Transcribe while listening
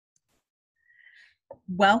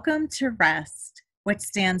Welcome to REST, which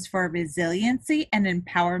stands for Resiliency and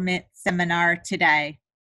Empowerment Seminar today.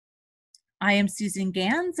 I am Susan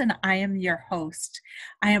Gans and I am your host.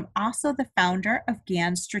 I am also the founder of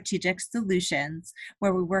Gans Strategic Solutions,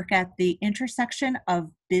 where we work at the intersection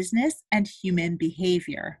of business and human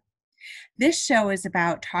behavior. This show is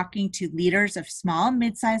about talking to leaders of small and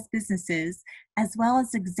mid-sized businesses, as well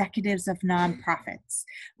as executives of nonprofits.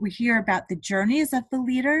 We hear about the journeys of the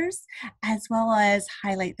leaders, as well as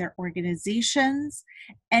highlight their organizations,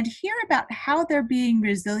 and hear about how they're being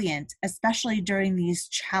resilient, especially during these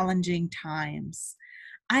challenging times.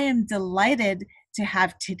 I am delighted to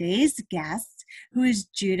have today's guest, who is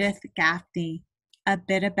Judith Gaffney. A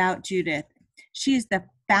bit about Judith. She is the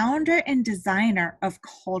founder and designer of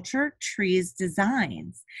Culture Trees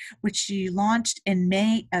Designs, which she launched in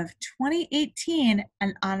May of 2018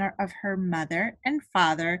 in honor of her mother and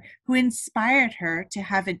father, who inspired her to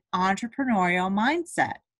have an entrepreneurial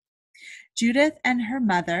mindset. Judith and her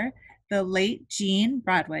mother, the late Jean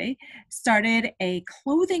Broadway, started a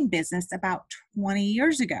clothing business about 20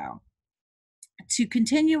 years ago. To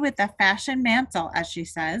continue with the fashion mantle, as she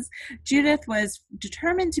says, Judith was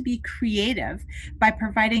determined to be creative by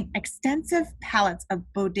providing extensive palettes of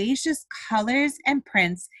bodacious colors and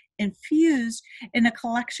prints infused in a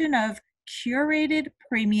collection of curated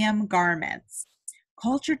premium garments.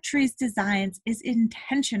 Culture Trees Designs is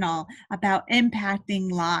intentional about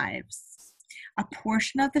impacting lives. A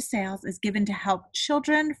portion of the sales is given to help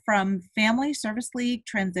children from Family Service League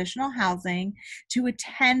Transitional Housing to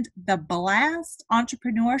attend the Blast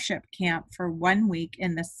Entrepreneurship Camp for 1 week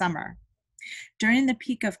in the summer. During the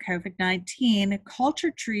peak of COVID-19,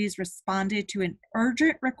 Culture Trees responded to an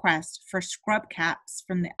urgent request for scrub caps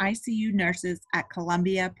from the ICU nurses at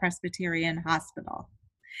Columbia Presbyterian Hospital.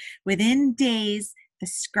 Within days, the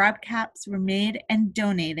scrub caps were made and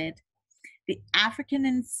donated. The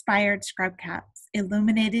African-inspired scrub caps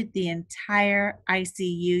illuminated the entire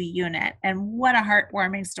ICU unit. And what a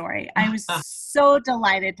heartwarming story. I was so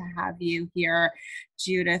delighted to have you here,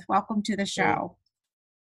 Judith. Welcome to the show.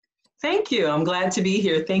 Thank you. I'm glad to be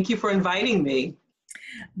here. Thank you for inviting me.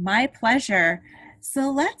 My pleasure.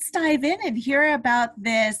 So let's dive in and hear about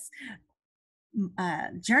this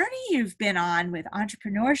journey you've been on with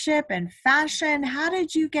entrepreneurship and fashion. How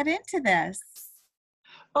did you get into this?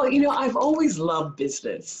 Oh, I've always loved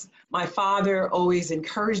business. My father always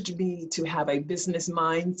encouraged me to have a business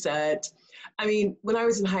mindset. I mean, when I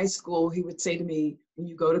was in high school, he would say to me, when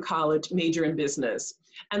you go to college, major in business.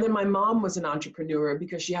 And then my mom was an entrepreneur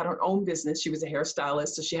because she had her own business. She was a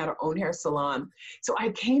hairstylist, so she had her own hair salon. So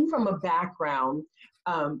I came from a background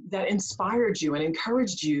that inspired you and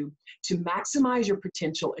encouraged you to maximize your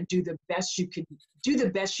potential and do the best you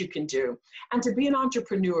can do, and to be an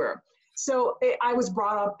entrepreneur. So I was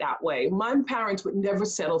brought up that way. My parents would never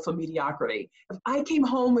settle for mediocrity. If I came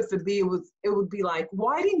home with a B, it would be like,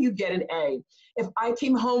 why didn't you get an A? If I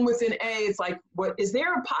came home with an A, it's like, what, is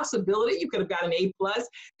there a possibility you could have got an A plus?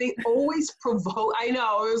 They always provoke. I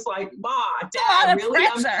know, it was like, Ma, Dad, really?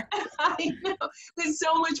 I know, there's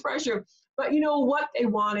so much pressure. But you know what they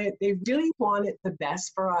wanted? They really wanted the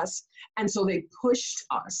best for us. And so they pushed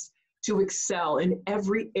us to excel in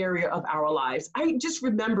every area of our lives. I just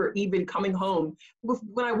remember even coming home,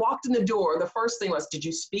 when I walked in the door, the first thing was, did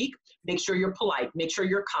you speak? Make sure you're polite, make sure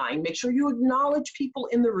you're kind, make sure you acknowledge people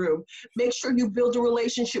in the room, make sure you build a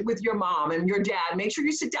relationship with your mom and your dad, make sure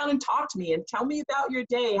you sit down and talk to me and tell me about your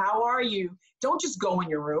day, how are you? Don't just go in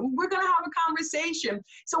your room, we're gonna have a conversation.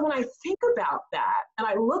 So when I think about that, and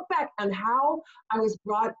I look back on how I was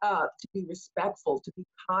brought up to be respectful, to be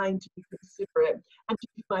kind, to be considerate, and to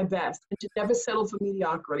do my best, and to never settle for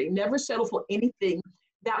mediocrity, never settle for anything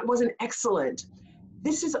that wasn't excellent.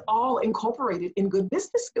 This is all incorporated in good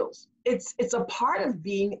business skills. It's a part of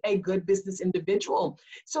being a good business individual.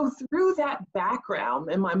 So through that background,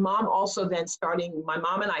 and my mom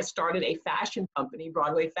and I started a fashion company,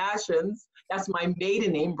 Broadway Fashions. That's my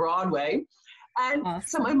maiden name, Broadway. And awesome.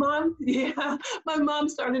 So my mom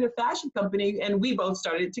started a fashion company, and we both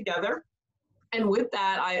started it together. And with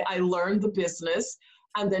that, I learned the business.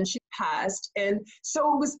 And then she passed. And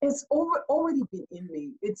so it's already been in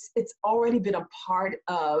me. It's already been a part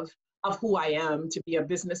of who I am, to be a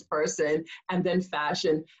business person, and then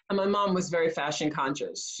fashion. And my mom was very fashion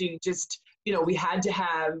conscious. She just, we had to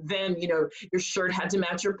have, then, your shirt had to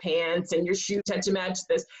match your pants and your shoes had to match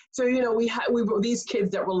this. So, we were these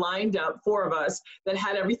kids that were lined up, 4 of us, that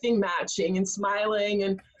had everything matching and smiling.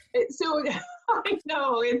 And so I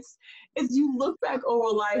know it's you look back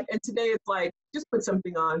over life, and today it's like, just put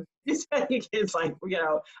something on. It's like,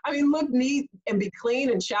 I mean, look neat and be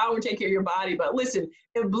clean and shower and take care of your body. But listen,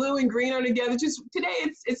 if blue and green are together, just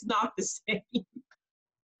today it's not the same.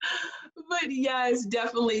 But yes,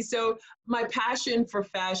 definitely. So my passion for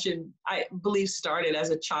fashion, I believe, started as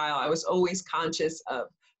a child. I was always conscious of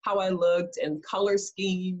how I looked and color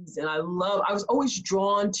schemes. And I was always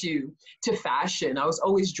drawn to fashion. I was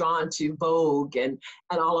always drawn to Vogue and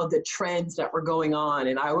all of the trends that were going on.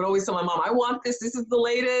 And I would always tell my mom, I want this. This is the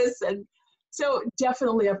latest. And so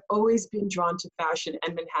definitely I've always been drawn to fashion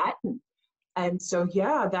and Manhattan. And so,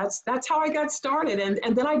 yeah, that's how I got started.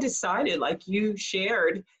 And then I decided, like you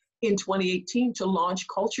shared, in 2018 to launch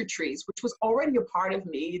Culture Trees, which was already a part of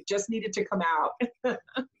me. It just needed to come out.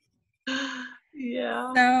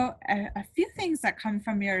 Yeah. So a few things that come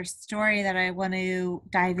from your story that I want to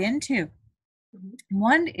dive into. Mhm.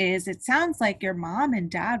 One is, it sounds like your mom and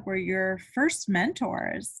dad were your first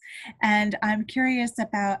mentors. And I'm curious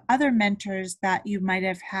about other mentors that you might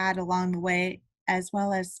have had along the way, as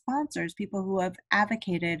well as sponsors, people who have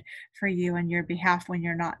advocated for you on your behalf when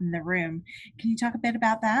you're not in the room. Can you talk a bit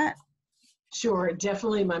about that? Sure,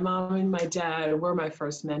 definitely. My mom and my dad were my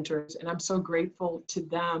first mentors, and I'm so grateful to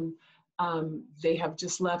them. They have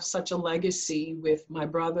just left such a legacy with my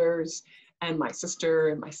brothers and my sister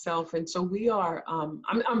and myself, and so we are.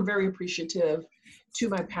 I'm very appreciative to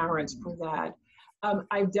my parents for that.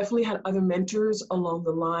 I've definitely had other mentors along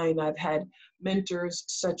the line. I've had mentors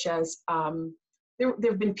such as there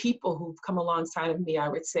have been people who've come alongside of me, I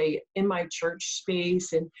would say, in my church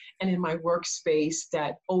space and in my workspace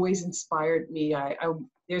that always inspired me.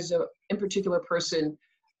 There's in particular a person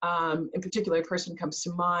comes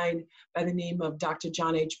to mind by the name of Dr.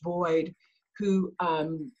 John H. Boyd, who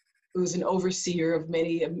was an overseer of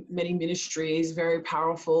many ministries, very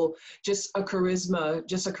powerful, just a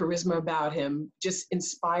charisma about him, just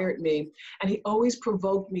inspired me. And he always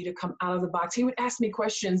provoked me to come out of the box. He would ask me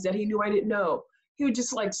questions that he knew I didn't know. He would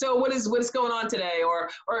just like, so what is going on today? Or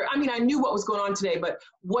I mean, I knew what was going on today, but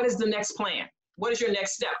what is the next plan? What is your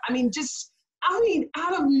next step?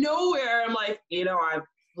 Out of nowhere, I'm like,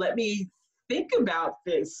 let me think about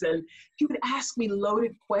this. And he would ask me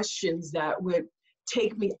loaded questions that would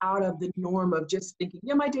take me out of the norm of just thinking,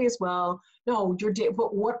 yeah, my day is well. No, your day,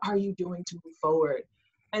 but what are you doing to move forward?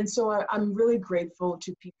 And so I'm really grateful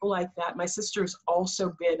to people like that. My sister's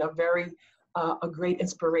also been a great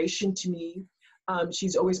inspiration to me.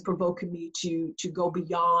 She's always provoking me to go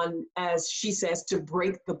beyond, as she says, to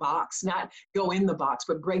break the box, not go in the box,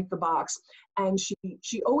 but break the box. And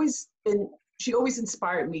she always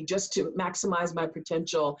inspired me just to maximize my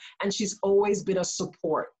potential. And she's always been a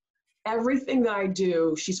support. Everything that I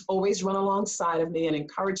do, she's always run alongside of me and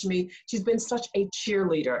encouraged me. She's been such a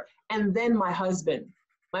cheerleader. And then my husband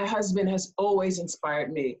has always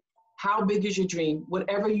inspired me. How big is your dream?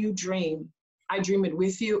 Whatever you dream, I dream it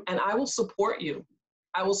with you, and I will support you.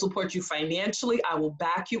 I will support you financially. I will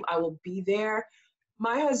back you. I will be there.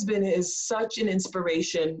 My husband is such an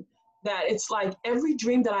inspiration that it's like every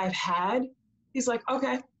dream that I've had, he's like,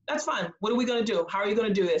 okay, that's fine. What are we going to do? How are you going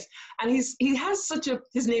to do this? And he has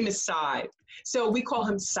his name is Cy. So we call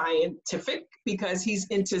him scientific because he's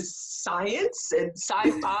into science and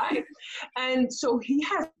sci-fi. And so he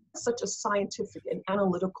has such a scientific and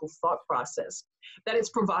analytical thought process that it's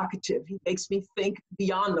provocative. He makes me think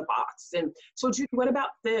beyond the box. And so, Judy, what about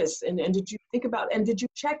this? And did you think about, and did you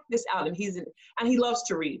check this out? And he loves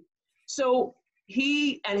to read. So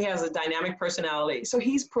he has a dynamic personality. So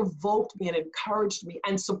he's provoked me and encouraged me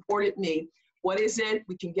and supported me. What is it?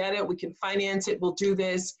 We can get it. We can finance it. We'll do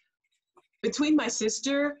this. Between my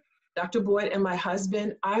sister, Dr. Boyd, and my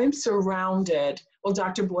husband, I'm surrounded. Well,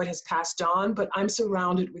 Dr. Boyd has passed on, but I'm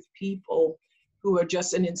surrounded with people who are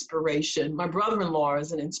just an inspiration. My brother-in-law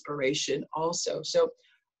is an inspiration also. So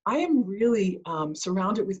I am really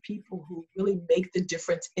surrounded with people who really make the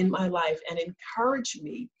difference in my life and encourage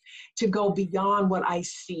me to go beyond what I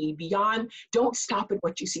see, don't stop at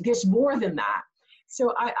what you see. There's more than that.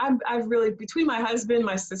 So I've really, between my husband,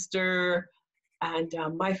 my sister, and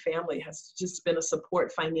my family has just been a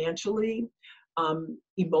support financially,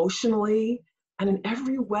 emotionally, and in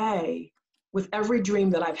every way. With every dream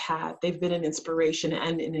that I've had, they've been an inspiration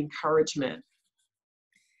and an encouragement.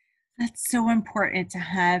 That's so important to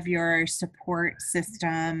have your support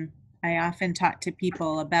system. I often talk to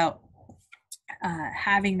people about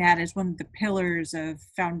having that as one of the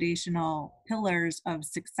foundational pillars of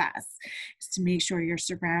success, is to make sure you're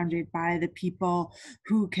surrounded by the people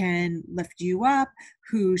who can lift you up,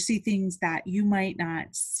 who see things that you might not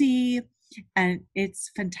see. And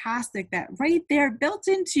it's fantastic that right there, built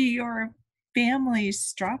into your family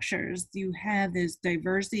structures, you have this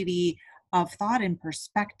diversity of thought and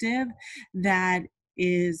perspective that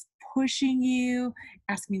is pushing you,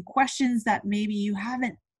 asking questions that maybe you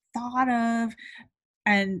haven't thought of,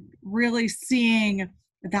 and really seeing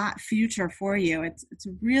that future for you. It's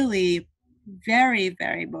really very,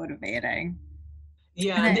 very motivating.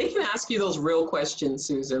 Yeah, And and it they can ask you those real questions,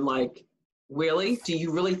 Susan, like, really? Do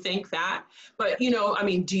you really think that? But, I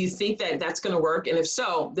mean, do you think that that's going to work? And if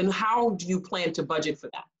so, then how do you plan to budget for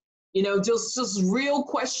that? Just real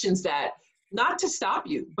questions that not to stop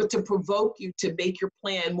you, but to provoke you to make your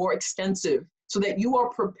plan more extensive so that you are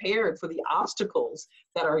prepared for the obstacles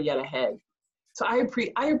that are yet ahead. So I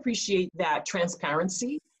appreciate that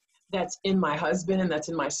transparency that's in my husband and that's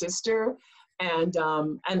in my sister and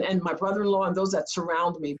my brother-in-law and those that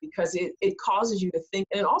surround me, because it causes you to think,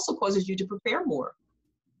 and it also causes you to prepare more.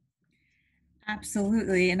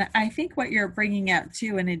 Absolutely. And I think what you're bringing out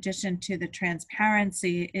too, in addition to the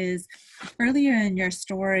transparency, is earlier in your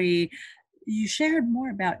story, you shared more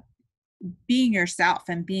about being yourself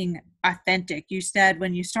and being authentic. You said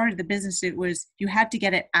when you started the business, it was you had to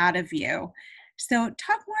get it out of you. So,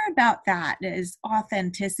 talk more about that, is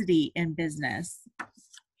authenticity in business.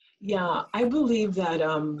 Yeah, I believe that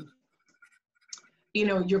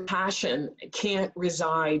your passion can't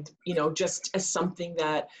reside, just as something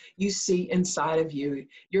that you see inside of you.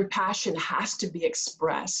 Your passion has to be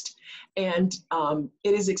expressed. And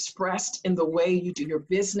it is expressed in the way you do your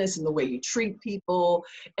business, in the way you treat people,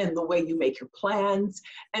 and the way you make your plans.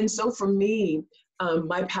 And so for me,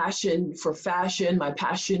 my passion for fashion, my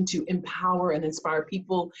passion to empower and inspire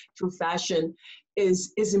people through fashion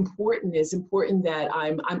is important. It's important that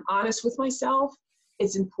I'm honest with myself.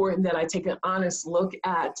 It's important that I take an honest look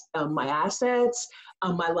at my assets,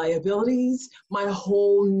 my liabilities, my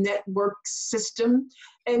whole network system.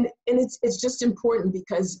 And it's just important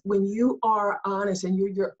because when you are honest and you're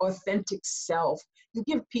your authentic self, you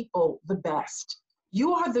give people the best.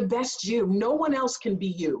 You are the best you. No one else can be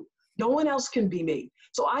you. No one else can be me.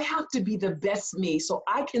 So I have to be the best me so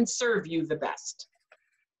I can serve you the best.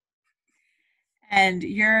 And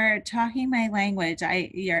you're talking my language.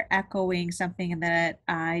 You're echoing something that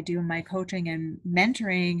I do in my coaching and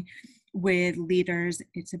mentoring with leaders.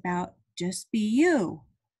 It's about just be you.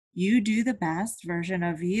 You do the best version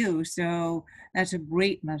of you. So that's a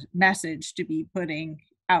great message to be putting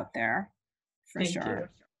out there for Thank you. sure.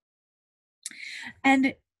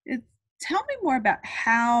 And tell me more about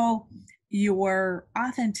how your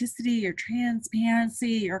authenticity, your transparency,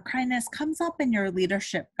 your kindness comes up in your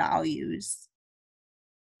leadership values.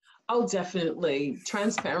 Oh, definitely.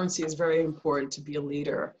 Transparency is very important to be a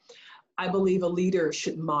leader. I believe a leader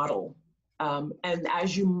should model. And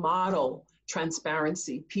as you model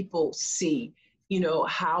transparency, people see,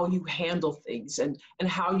 how you handle things and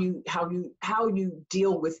how you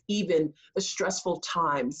deal with even the stressful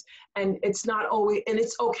times. And it's not always, and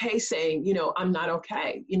it's okay saying, I'm not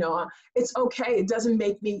okay. It's okay. It doesn't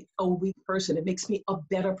make me a weak person. It makes me a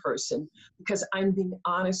better person because I'm being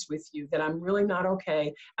honest with you that I'm really not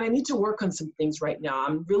okay. And I need to work on some things right now.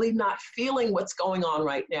 I'm really not feeling what's going on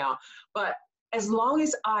right now. But as long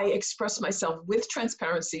as I express myself with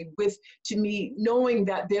transparency, to me, knowing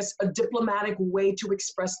that there's a diplomatic way to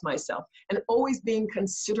express myself and always being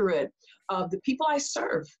considerate of the people I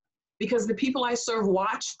serve, because the people I serve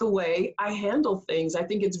watch the way I handle things. I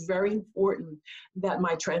think it's very important that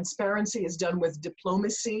my transparency is done with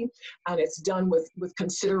diplomacy and it's done with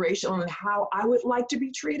consideration on how I would like to be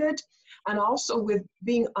treated. And also with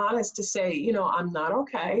being honest to say, I'm not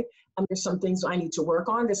okay. And there's some things I need to work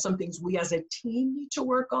on. There's some things we as a team need to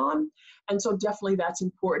work on. And so definitely that's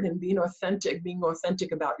important. And being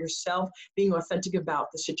authentic about yourself, being authentic about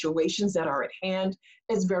the situations that are at hand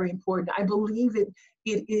is very important. I believe it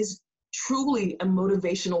is truly a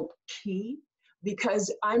motivational key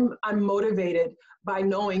because I'm motivated by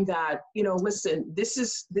knowing that, listen, this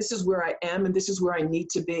is where I am and this is where I need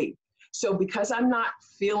to be. So because I'm not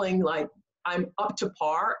feeling like I'm up to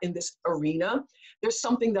par in this arena, there's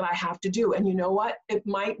something that I have to do. And you know what? It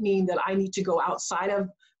might mean that I need to go outside of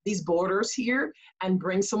these borders here and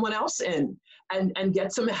bring someone else in and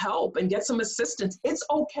get some help and get some assistance. It's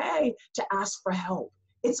okay to ask for help.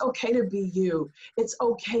 It's okay to be you. It's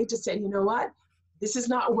okay to say, you know what? This is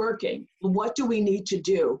not working. What do we need to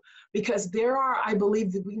do? Because I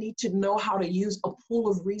believe that we need to know how to use a pool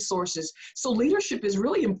of resources. So leadership is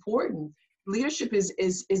really important. Leadership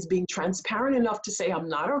is being transparent enough to say, I'm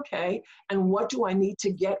not okay. And what do I need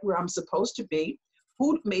to get where I'm supposed to be?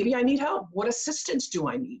 Maybe I need help. What assistance do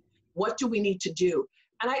I need? What do we need to do?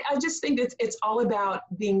 And I just think it's all about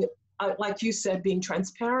being, like you said, being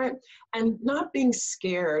transparent and not being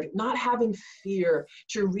scared, not having fear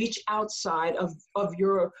to reach outside of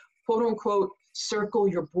your quote unquote, circle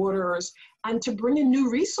your borders and to bring in new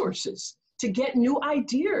resources, to get new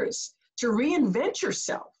ideas, to reinvent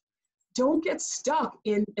yourself. Don't get stuck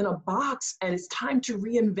in a box, and it's time to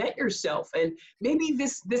reinvent yourself. And maybe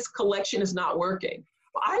this collection is not working.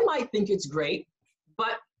 Well, I might think it's great,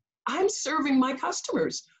 but I'm serving my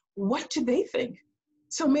customers. What do they think?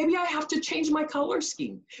 So maybe I have to change my color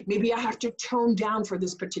scheme. Maybe I have to tone down for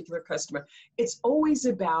this particular customer. It's always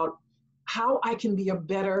about how I can be a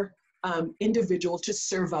better individual to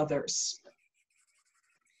serve others.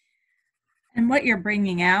 And what you're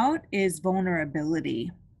bringing out is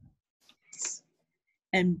vulnerability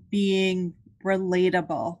and being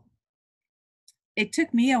relatable. It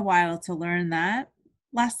took me a while to learn that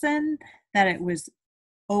lesson, that it was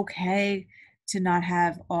okay to not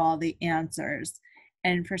have all the answers.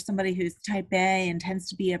 And for somebody who's type A and tends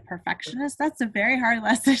to be a perfectionist, that's a very hard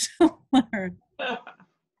lesson to learn.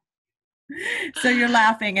 So you're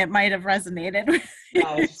laughing, it might have resonated with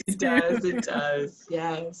Yes, you it does. It does.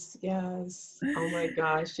 Yes, yes. Oh my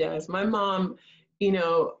gosh, yes. My mom, you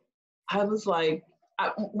know, I was like,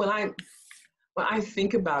 when I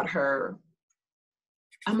think about her,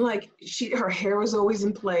 I'm like, her hair was always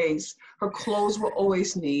in place, her clothes were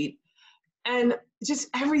always neat, and just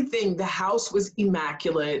everything. The house was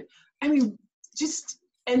immaculate. I mean,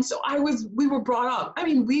 and so we were brought up. I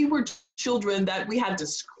mean, we were children that we had to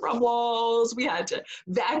scrub walls, we had to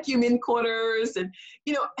vacuum in corners, and,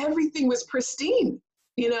 everything was pristine,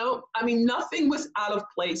 I mean, nothing was out of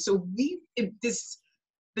place. So this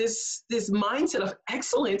mindset of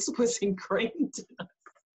excellence was ingrained.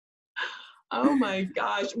 Oh my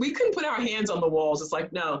gosh, we couldn't put our hands on the walls. It's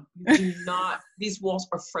like, no, you do not. These walls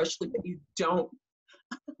are freshly, but you don't.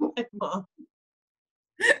 My mom.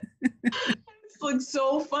 It's like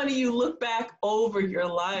so funny. You look back over your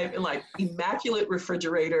life and like immaculate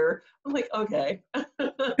refrigerator. I'm like, okay.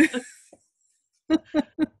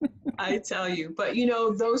 I tell you, but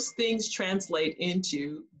those things translate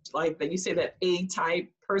into, like that you say, that A-type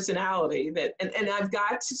personality and I've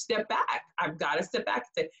got to step back. I've got to step back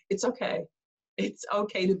and say, it's okay. It's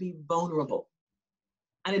okay to be vulnerable.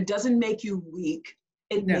 And it doesn't make you weak.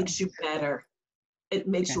 It makes you better. It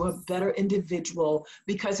makes you a better individual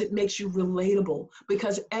because it makes you relatable,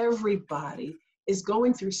 because everybody is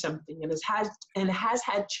going through something and has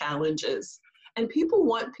had challenges. And people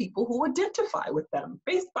want people who identify with them.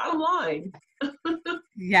 Bottom line.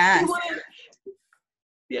 Yes.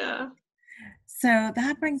 Yeah. So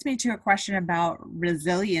that brings me to a question about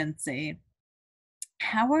resiliency.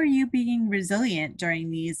 How are you being resilient during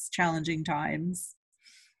these challenging times?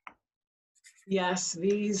 Yes,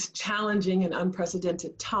 these challenging and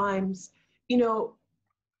unprecedented times,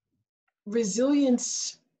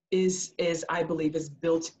 resilience is I believe is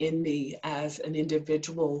built in me as an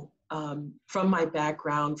individual, from my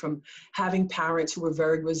background, from having parents who were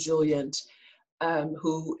very resilient,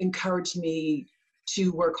 who encouraged me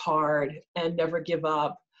to work hard and never give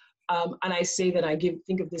up. And I say that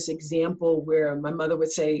think of this example where my mother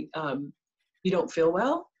would say, you don't feel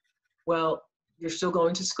well? Well, you're still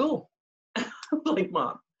going to school. Like,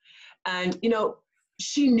 Mom. And,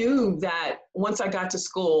 she knew that once I got to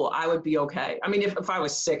school, I would be okay. I mean, if I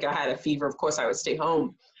was sick, I had a fever, of course I would stay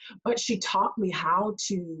home. But she taught me how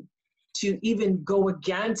to even go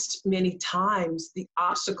against many times the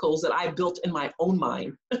obstacles that I built in my own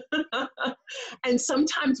mind. And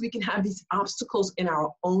sometimes we can have these obstacles in our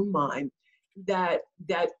own mind that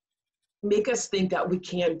make us think that we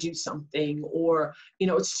can't do something, or,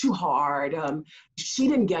 it's too hard. She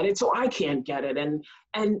didn't get it, so I can't get it. And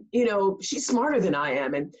she's smarter than I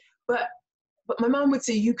am. But my mom would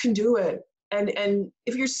say, you can do it. And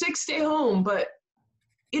if you're sick, stay home. But,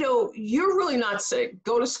 you're really not sick,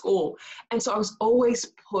 go to school. And so I was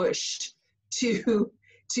always pushed to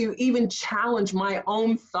even challenge my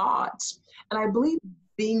own thoughts. And I believe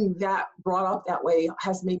being brought up that way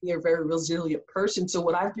has made me a very resilient person. So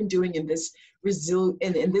what I've been doing in this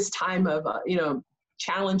in this time of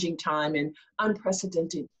challenging time and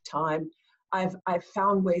unprecedented time, I've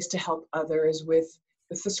found ways to help others with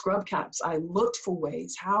the scrub caps. I looked for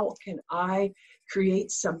ways. How can I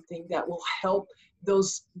create something that will help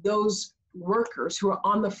those workers who are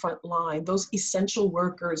on the front line, those essential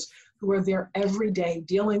workers who are there every day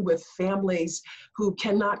dealing with families who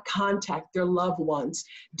cannot contact their loved ones,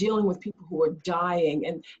 dealing with people who are dying,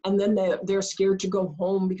 and then they're scared to go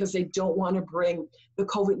home because they don't want to bring the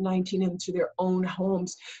COVID-19 into their own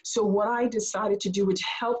homes. So what I decided to do, which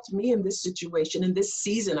helped me in this situation, in this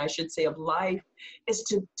season, I should say, of life, is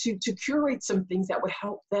to curate some things that would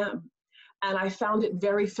help them. And I found it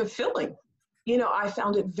very fulfilling. I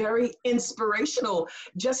found it very inspirational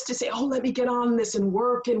just to say, oh, let me get on this and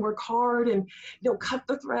work hard and, cut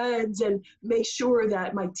the threads and make sure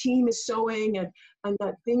that my team is sewing and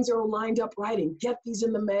that things are lined up right and get these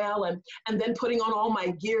in the mail and then putting on all my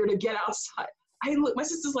gear to get outside. My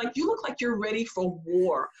sister's like, you look like you're ready for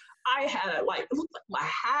war. I had it looked like my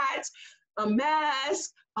hat, a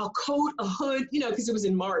mask, a coat, a hood, because it was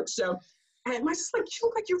in March. So, and my sister's like, you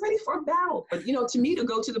look like you're ready for a battle. But, to me, to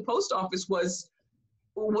go to the post office was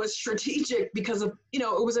strategic because of,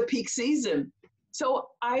 it was a peak season. So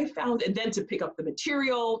I found, and then to pick up the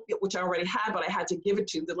material, which I already had, but I had to give it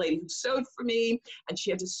to the lady who sewed for me, and she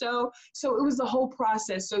had to sew. So it was the whole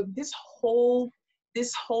process. So this whole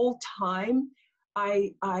time,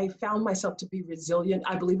 I found myself to be resilient.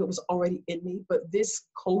 I believe it was already in me, but this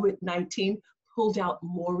COVID-19 pulled out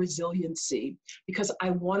more resiliency because I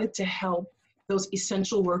wanted to help those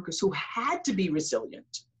essential workers who had to be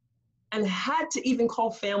resilient and had to even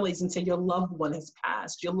call families and say, your loved one has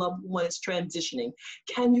passed, your loved one is transitioning.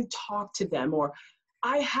 Can you talk to them? Or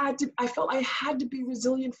I felt I had to be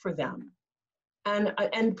resilient for them.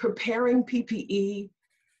 And preparing PPE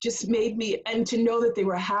just made me, and to know that they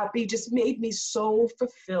were happy, just made me so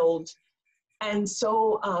fulfilled and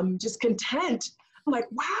so just content. I'm like,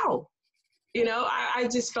 wow. I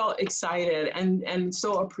just felt excited and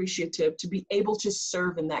so appreciative to be able to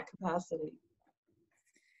serve in that capacity.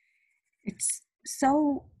 It's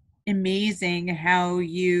so amazing how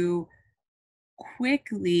you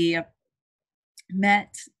quickly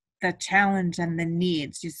met the challenge and the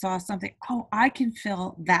needs. You saw something, oh, I can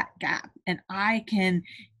fill that gap and I can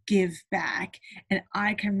give back and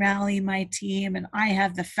I can rally my team and I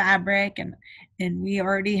have the fabric and we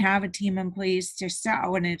already have a team in place to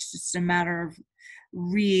sew, and it's just a matter of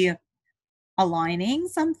realigning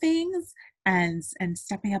some things and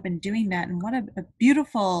stepping up and doing that. And what a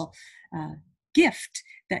beautiful gift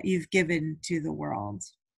that you've given to the world.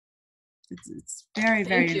 It's very,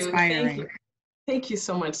 very inspiring. Thank you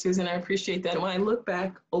so much, Susan. I appreciate that. And when I look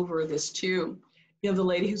back over this too, the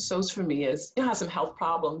lady who sews for me has some health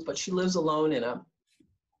problems, but she lives alone in a,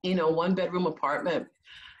 1-bedroom apartment.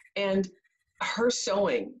 And her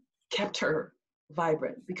sewing kept her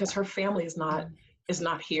vibrant because her family is not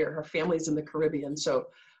here. Her family is in the Caribbean. So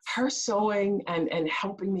her sewing and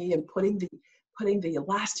helping me and putting the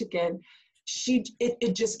elastic in,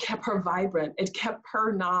 it just kept her vibrant. It kept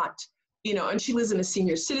her not, and she lives in a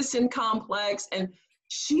senior citizen complex, and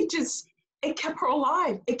it kept her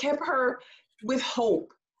alive. It kept her with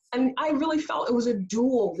hope. And I really felt it was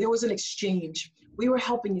there was an exchange. We were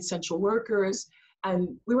helping essential workers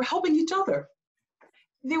and we were helping each other.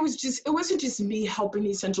 It wasn't just me helping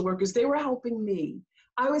the essential workers. They were helping me.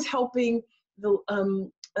 I was helping the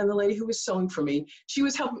lady who was sewing for me. She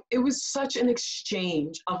was helping. It was such an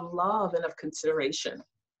exchange of love and of consideration.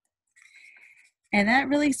 And that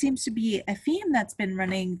really seems to be a theme that's been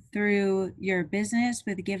running through your business,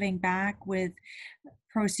 with giving back, with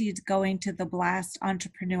proceeds going to the BLAST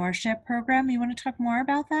Entrepreneurship Program. You want to talk more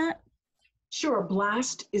about that? Sure.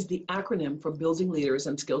 BLAST is the acronym for Building Leaders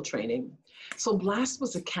and Skill Training. So BLAST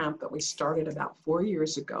was a camp that we started about 4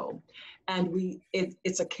 years ago. And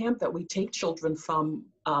it's a camp that we take children from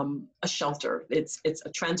a shelter. It's a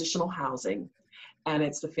transitional housing. And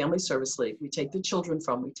it's the Family Service League. We take the children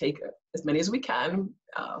we take as many as we can,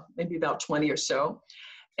 maybe about 20 or so.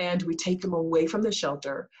 And we take them away from the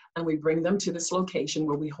shelter and we bring them to this location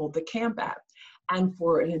where we hold the camp at. And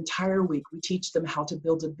for an entire week, we teach them how to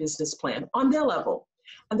build a business plan on their level.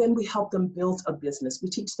 And then we help them build a business. We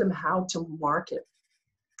teach them how to market,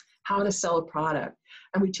 how to sell a product,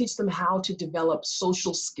 and we teach them how to develop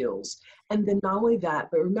social skills. And then not only that,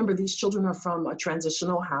 but remember, these children are from a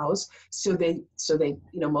transitional house, so they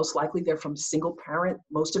most likely they're from single parent.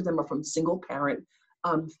 Most of them are from single parent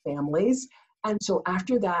families. And so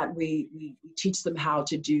after that, we teach them how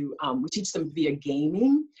to do, we teach them via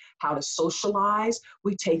gaming, how to socialize.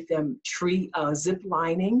 We take them zip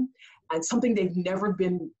lining, and something they've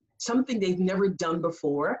never done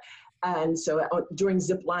before. And so during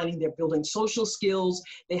zip lining, they're building social skills.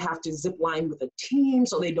 They have to zip line with a team,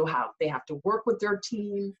 so they know how they have to work with their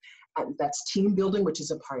team. And that's team building, which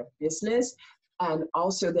is a part of business. And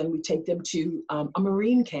also then we take them to a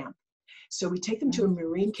marine camp. So we take them to a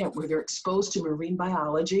marine camp where they're exposed to marine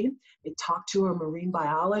biology. They talk to a marine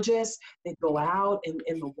biologist. They go out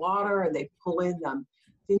in the water and they pull in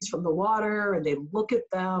things from the water, and they look at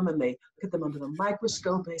them and they look at them under the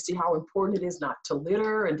microscope, and they see how important it is not to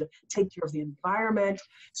litter and to take care of the environment.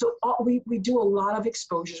 So we do a lot of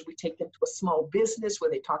exposures. We take them to a small business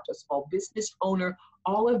where they talk to a small business owner,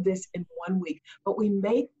 all of this in 1 week. But we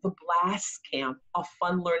make the blast camp a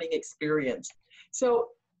fun learning experience. So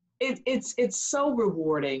it's so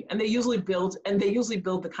rewarding, and they usually build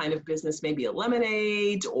the kind of business, maybe a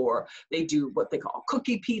lemonade, or they do what they call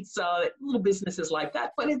cookie pizza, little businesses like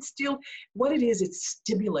that. But it's still what it is. It's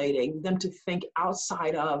stimulating them to think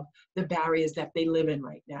outside of the barriers that they live in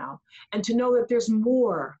right now, and to know that there's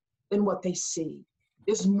more than what they see.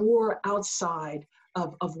 There's more outside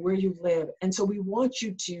of where you live, and so we want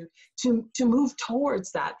you to move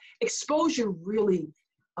towards that. Exposure really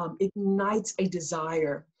ignites a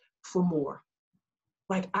desire for more.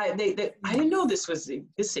 Like I didn't know this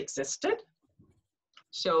existed.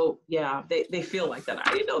 So yeah, they feel like that.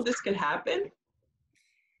 I didn't know this could happen.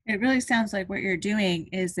 It really sounds like what you're doing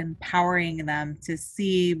is empowering them to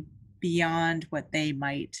see beyond what they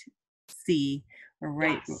might see, or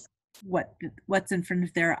Yes. what's in front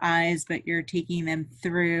of their eyes, but you're taking them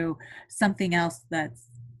through something else that's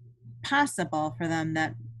possible for them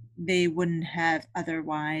that they wouldn't have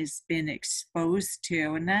otherwise been exposed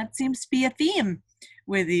to. And that seems to be a theme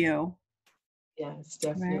with you. Yes,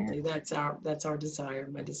 Right. definitely. That's our desire,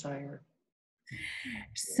 my desire.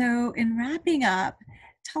 So in wrapping up,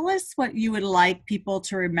 tell us what you would like people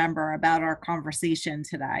to remember about our conversation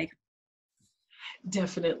today.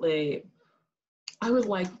 Definitely. I would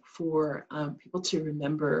like for people to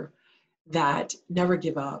remember that never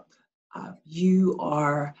give up. You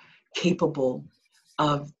are capable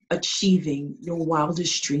of achieving your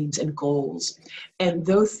wildest dreams and goals. And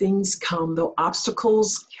though things come, though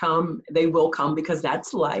obstacles come, they will come, because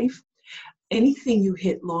that's life. Anything you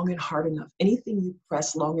hit long and hard enough, anything you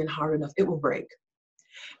press long and hard enough, it will break.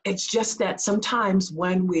 It's just that sometimes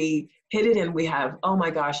when we hit it and we have, oh my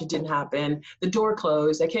gosh, it didn't happen. The door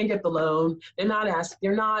closed. I can't get the loan. They're not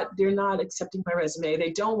accepting my resume.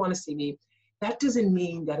 They don't want to see me. That doesn't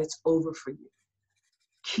mean that it's over for you.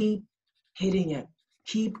 Keep hitting it.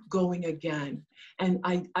 Keep going again. And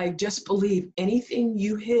I just believe anything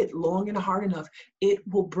you hit long and hard enough, it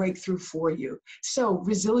will break through for you. So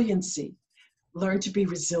resiliency, learn to be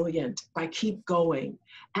resilient by keep going,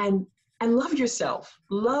 and love yourself,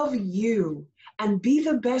 love you, and be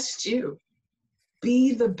the best you.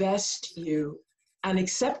 Be the best you, and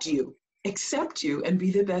accept you and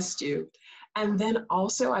be the best you. And then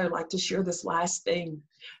also I would like to share this last thing.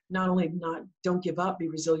 Don't give up, be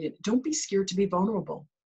resilient. Don't be scared to be vulnerable.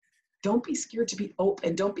 Don't be scared to be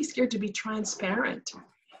open. Don't be scared to be transparent.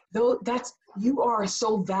 Though you are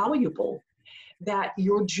so valuable that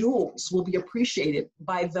your jewels will be appreciated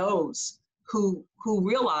by those who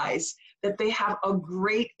realize that they have a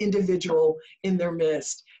great individual in their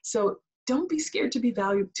midst. So don't be scared to be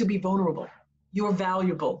vulnerable. You're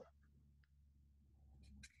valuable.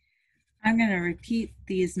 I'm going to repeat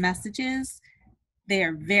these messages. They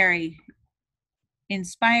are very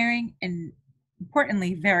inspiring and,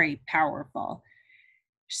 importantly, very powerful.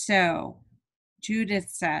 So Judith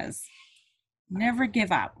says, never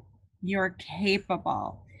give up. You're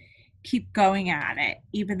capable. Keep going at it.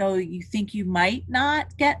 Even though you think you might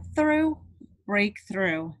not get through, break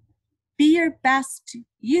through. Be your best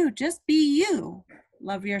you. Just be you.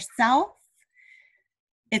 Love yourself.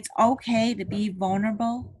 It's okay to be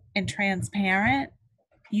vulnerable and transparent.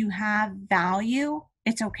 You have value.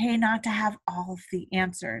 It's okay not to have all of the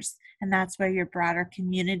answers. And that's where your broader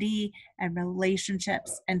community and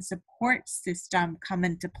relationships and support system come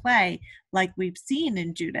into play, like we've seen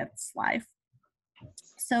in Judith's life.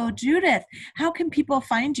 So Judith, how can people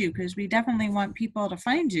find you? Because we definitely want people to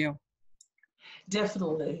find you.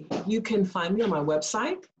 Definitely. You can find me on my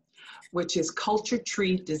website, which is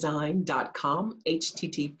culturetreedesign.com,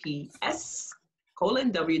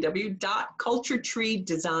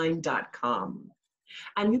 https://www.culturetreedesign.com.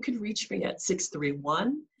 And you can reach me at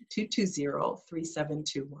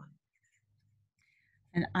 631-220-3721.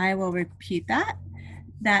 And I will repeat that.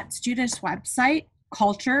 That's Judith's website,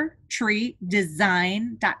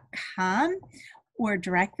 culturetreedesign.com, or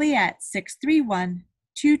directly at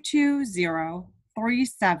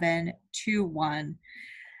 631-220-3721.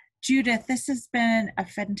 Judith, this has been a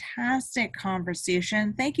fantastic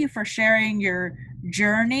conversation. Thank you for sharing your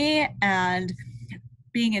journey and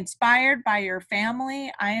being inspired by your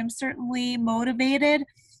family. I am certainly motivated.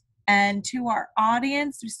 And to our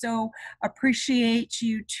audience, we so appreciate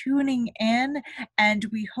you tuning in, and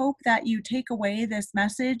we hope that you take away this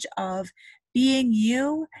message of being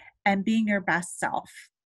you and being your best self.